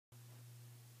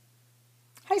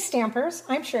Stampers,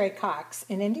 I'm Sherry Cox,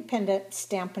 an independent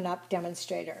Stampin' Up!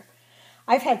 Demonstrator.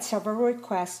 I've had several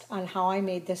requests on how I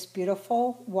made this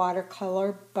beautiful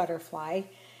watercolor butterfly,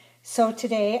 so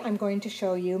today I'm going to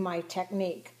show you my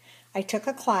technique. I took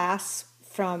a class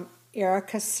from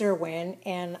Erica Serwin,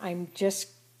 and I'm just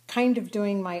kind of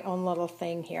doing my own little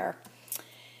thing here.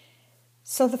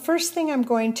 So the first thing I'm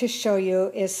going to show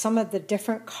you is some of the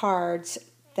different cards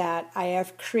that I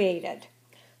have created.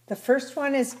 The first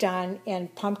one is done in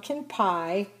Pumpkin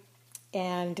Pie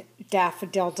and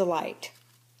Daffodil Delight.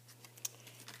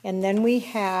 And then we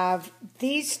have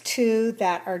these two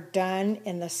that are done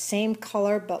in the same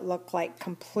color but look like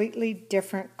completely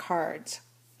different cards.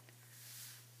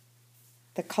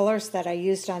 The colors that I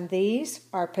used on these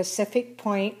are Pacific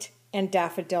Point and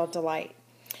Daffodil Delight.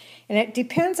 And it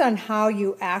depends on how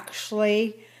you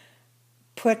actually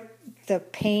put the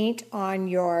paint on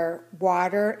your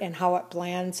water and how it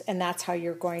blends, and that's how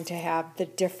you're going to have the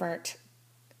different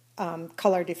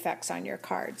colored effects on your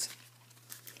cards.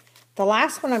 The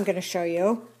last one I'm going to show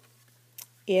you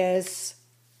is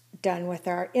done with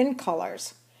our in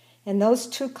colors. And those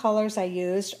two colors I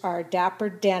used are Dapper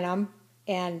Denim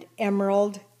and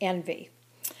Emerald Envy.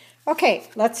 Okay,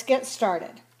 let's get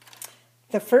started.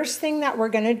 The first thing that we're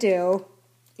going to do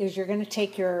is you're going to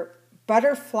take your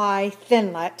butterfly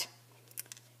thinlit,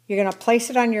 you're going to place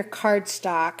it on your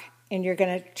cardstock, and you're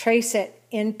going to trace it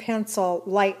in pencil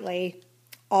lightly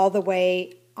all the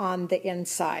way on the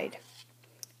inside.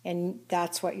 And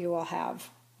that's what you will have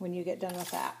when you get done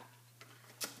with that.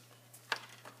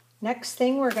 Next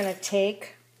thing, we're going to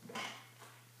take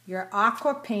your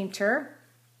aqua painter,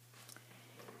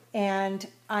 and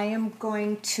I am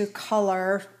going to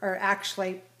color, or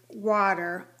actually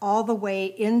water, all the way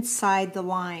inside the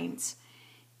lines.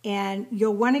 And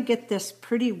you'll want to get this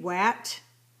pretty wet,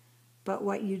 but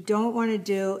what you don't want to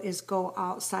do is go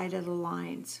outside of the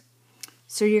lines.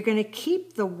 So you're going to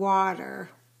keep the water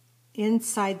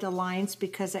inside the lines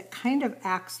because it kind of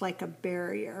acts like a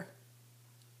barrier.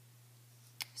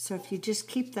 So if you just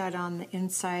keep that on the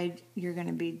inside, you're going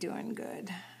to be doing good.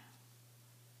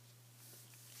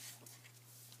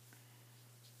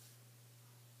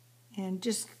 And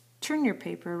just turn your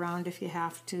paper around if you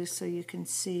have to so you can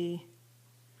see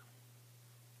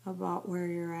about where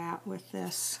you're at with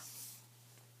this.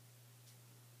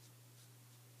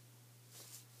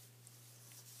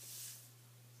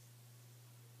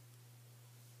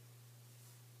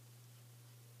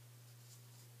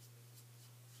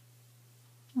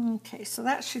 Okay, so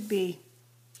that should be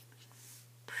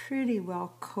pretty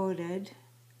well coated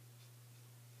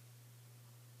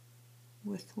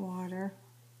with water.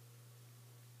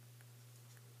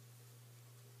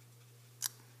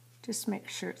 Just make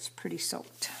sure it's pretty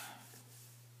soaked.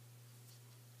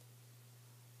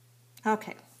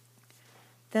 Okay,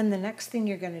 then the next thing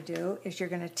you're going to do is you're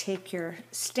going to take your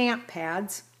stamp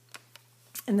pads,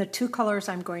 and the two colors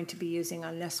I'm going to be using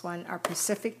on this one are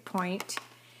Pacific Point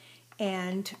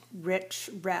and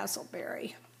Rich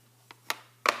Razzleberry.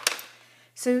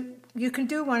 So you can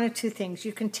do one of two things.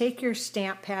 You can take your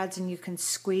stamp pads and you can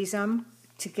squeeze them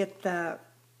to get the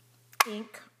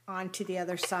ink onto the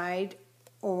other side,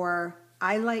 or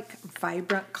I like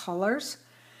vibrant colors.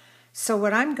 So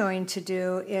what I'm going to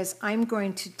do is I'm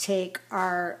going to take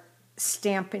our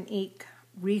Stampin' Ink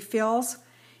refills,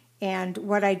 and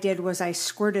what I did was I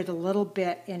squirted a little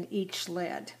bit in each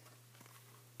lid.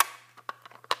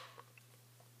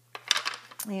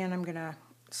 And I'm going to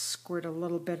squirt a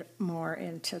little bit more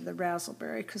into the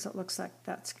razzleberry because it looks like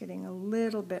that's getting a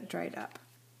little bit dried up.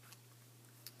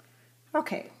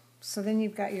 Okay, so then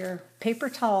you've got your paper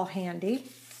towel handy,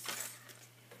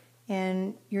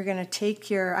 and you're going to take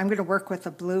your, I'm going to work with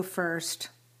the blue first,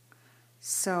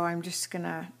 so I'm just going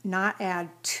to not add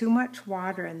too much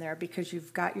water in there because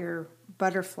you've got your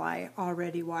butterfly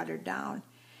already watered down.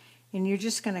 And you're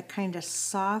just going to kind of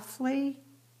softly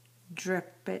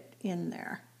drip it in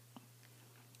there.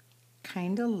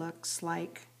 Kind of looks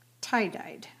like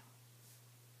tie-dyed.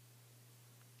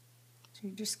 So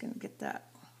you're just going to get that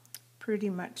pretty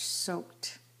much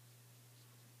soaked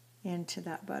into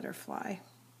that butterfly.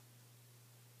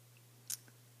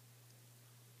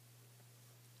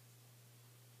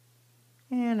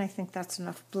 And I think that's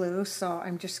enough blue, so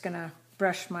I'm just going to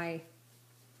brush my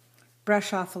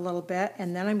brush off a little bit,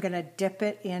 and then I'm going to dip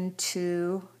it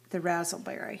into the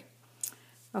razzleberry.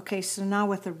 Okay, so now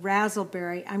with the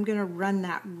razzleberry, I'm going to run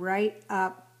that right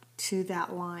up to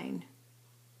that line,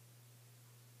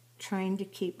 trying to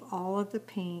keep all of the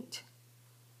paint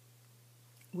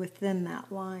within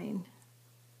that line.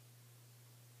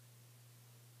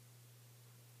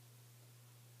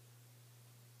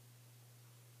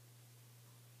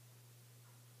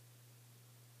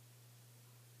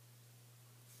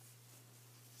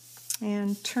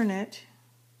 and turn it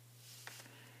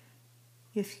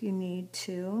if you need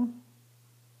to.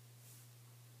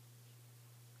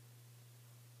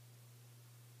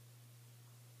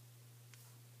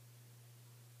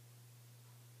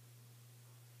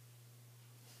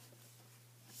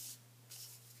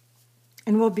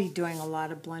 And we'll be doing a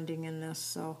lot of blending in this,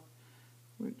 so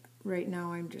right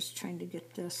now I'm just trying to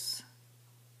get this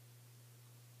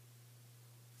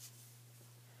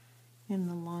in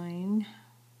the line.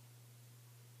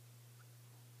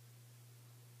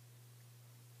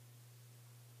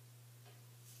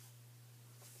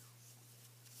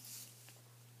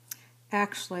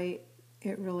 Actually,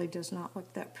 it really does not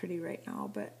look that pretty right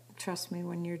now, but trust me,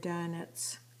 when you're done,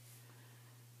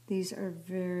 these are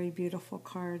very beautiful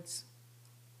cards.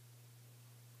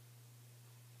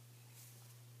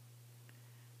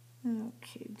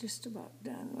 Okay, just about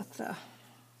done with the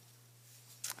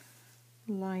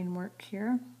line work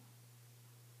here.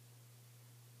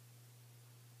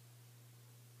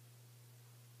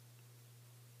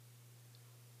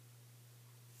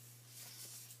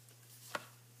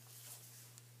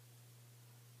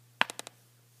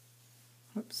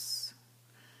 Oops,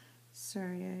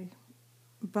 sorry, I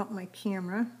bumped my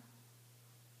camera.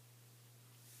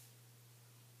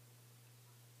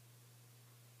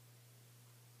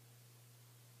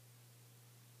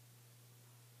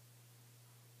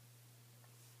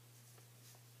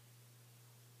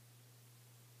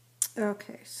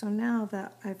 Okay, so now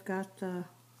that I've got the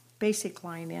basic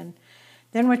line in,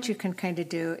 then what you can kind of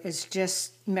do is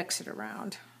just mix it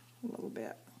around a little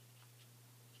bit.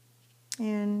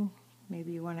 And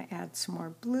maybe you want to add some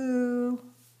more blue,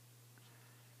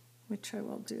 which I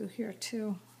will do here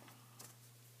too.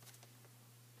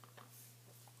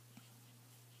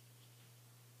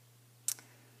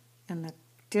 And the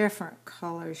different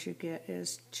colors you get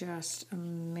is just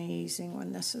amazing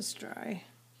when this is dry.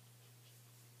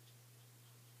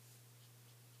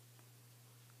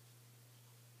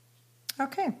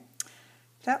 Okay,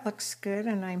 that looks good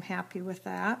and I'm happy with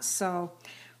that. So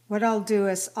what I'll do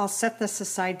is I'll set this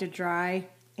aside to dry,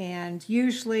 and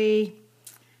usually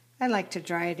I like to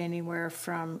dry it anywhere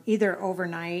from either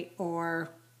overnight or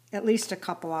at least a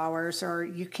couple hours, or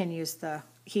you can use the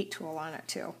heat tool on it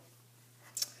too.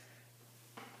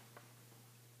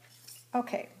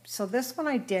 Okay, so this one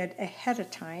I did ahead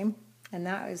of time, and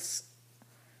that is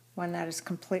one that is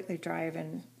completely dry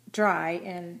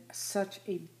and such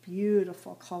a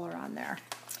beautiful color on there.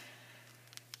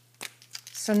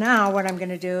 So now what I'm going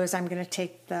to do is I'm going to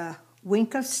take the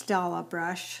Wink of Stella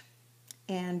brush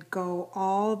and go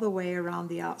all the way around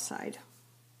the outside.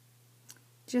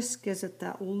 Just gives it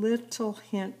that little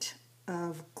hint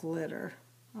of glitter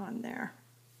on there.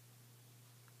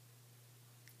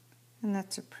 And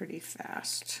that's a pretty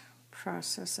fast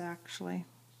process actually.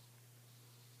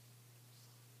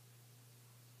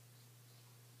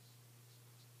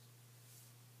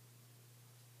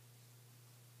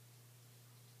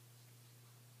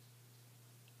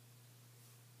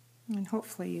 And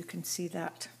hopefully you can see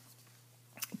that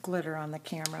glitter on the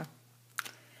camera.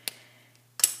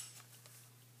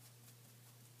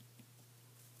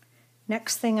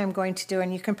 Next thing I'm going to do,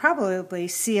 and you can probably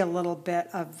see a little bit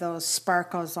of those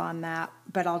sparkles on that,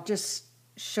 but I'll just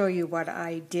show you what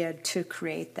I did to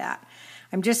create that.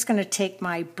 I'm just going to take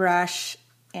my brush,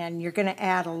 and you're going to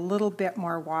add a little bit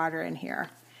more water in here,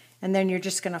 and then you're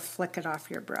just going to flick it off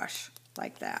your brush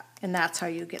like that, and that's how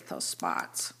you get those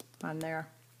spots on there.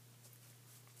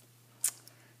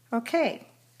 Okay,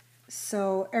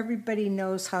 so everybody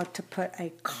knows how to put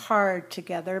a card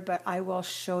together, but I will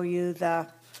show you the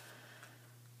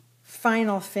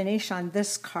final finish on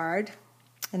this card.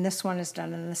 And this one is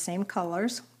done in the same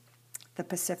colors, the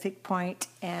Pacific Point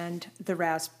and the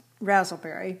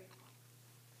Razzleberry.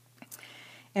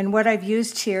 And what I've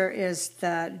used here is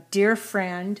the Dear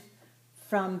Friend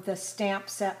from the stamp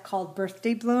set called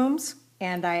Birthday Blooms,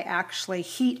 and I actually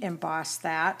heat embossed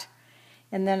that.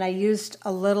 And then I used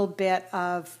a little bit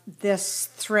of this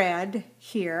thread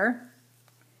here,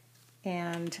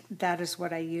 and that is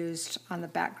what I used on the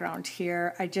background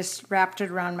here. I just wrapped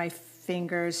it around my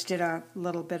fingers, did a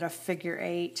little bit of figure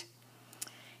 8,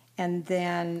 and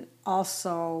then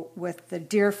also with the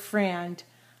Dear Friend,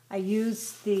 I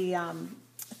used the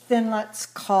thinlits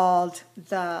called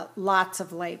the Lots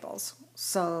of Labels.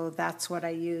 So that's what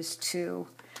I used to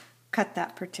cut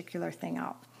that particular thing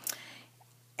out.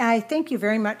 I thank you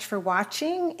very much for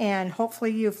watching, and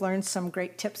hopefully you've learned some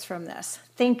great tips from this.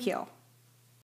 Thank you.